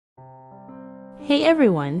Hey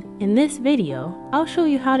everyone, in this video, I'll show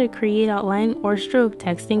you how to create outline or stroke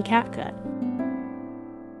text in CapCut.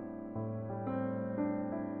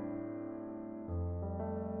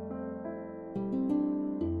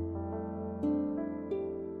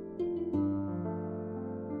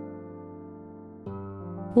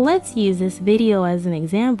 Let's use this video as an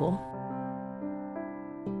example.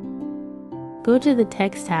 Go to the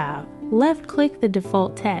Text tab, left-click the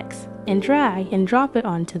default text, and drag and drop it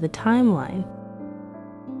onto the timeline.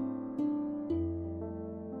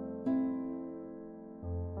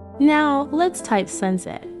 Now, let's type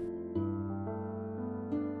sunset.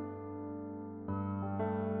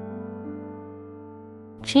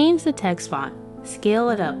 Change the text font,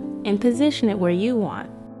 scale it up, and position it where you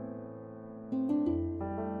want.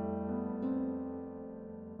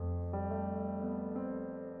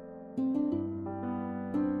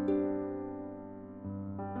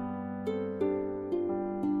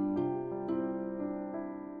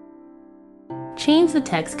 Change the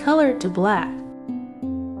text color to black.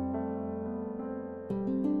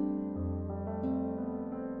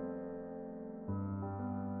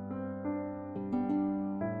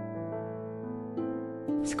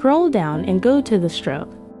 Scroll down and go to the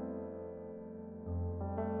stroke.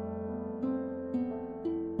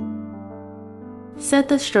 Set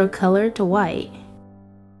the stroke color to white.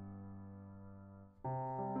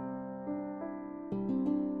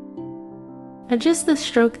 Adjust the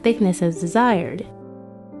stroke thickness as desired.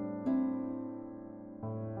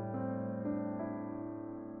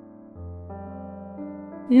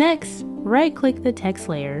 Next, right-click the text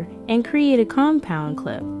layer and create a compound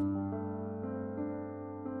clip.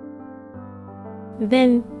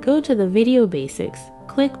 Then, go to the Video Basics,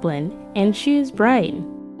 click Blend, and choose Brighten.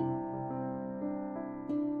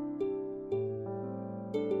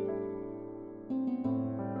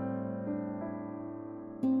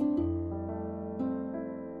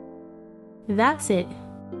 That's it.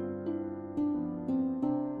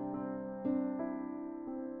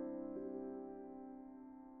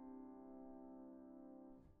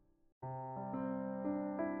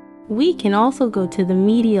 We can also go to the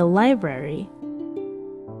Media Library.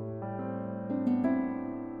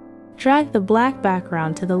 Drag the black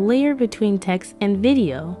background to the layer between text and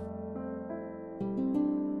video.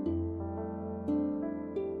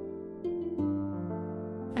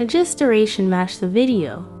 Adjust duration match the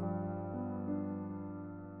video.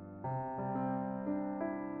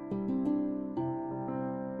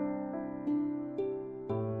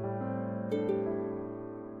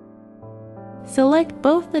 Select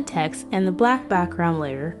both the text and the black background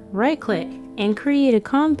layer, right-click, and create a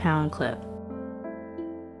compound clip.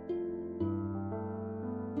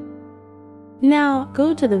 Now,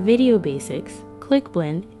 go to the Video Basics, click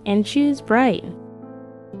Blend, and choose Brighten.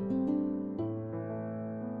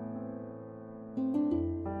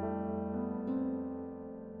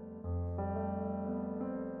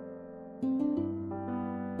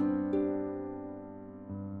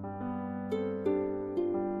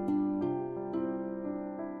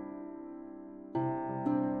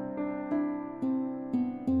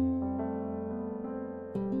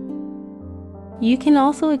 You can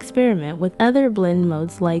also experiment with other blend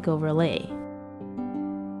modes like overlay.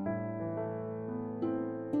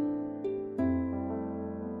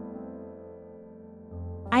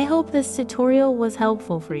 I hope this tutorial was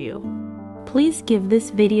helpful for you. Please give this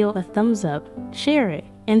video a thumbs up, share it,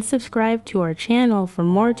 and subscribe to our channel for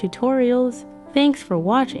more tutorials. Thanks for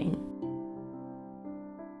watching.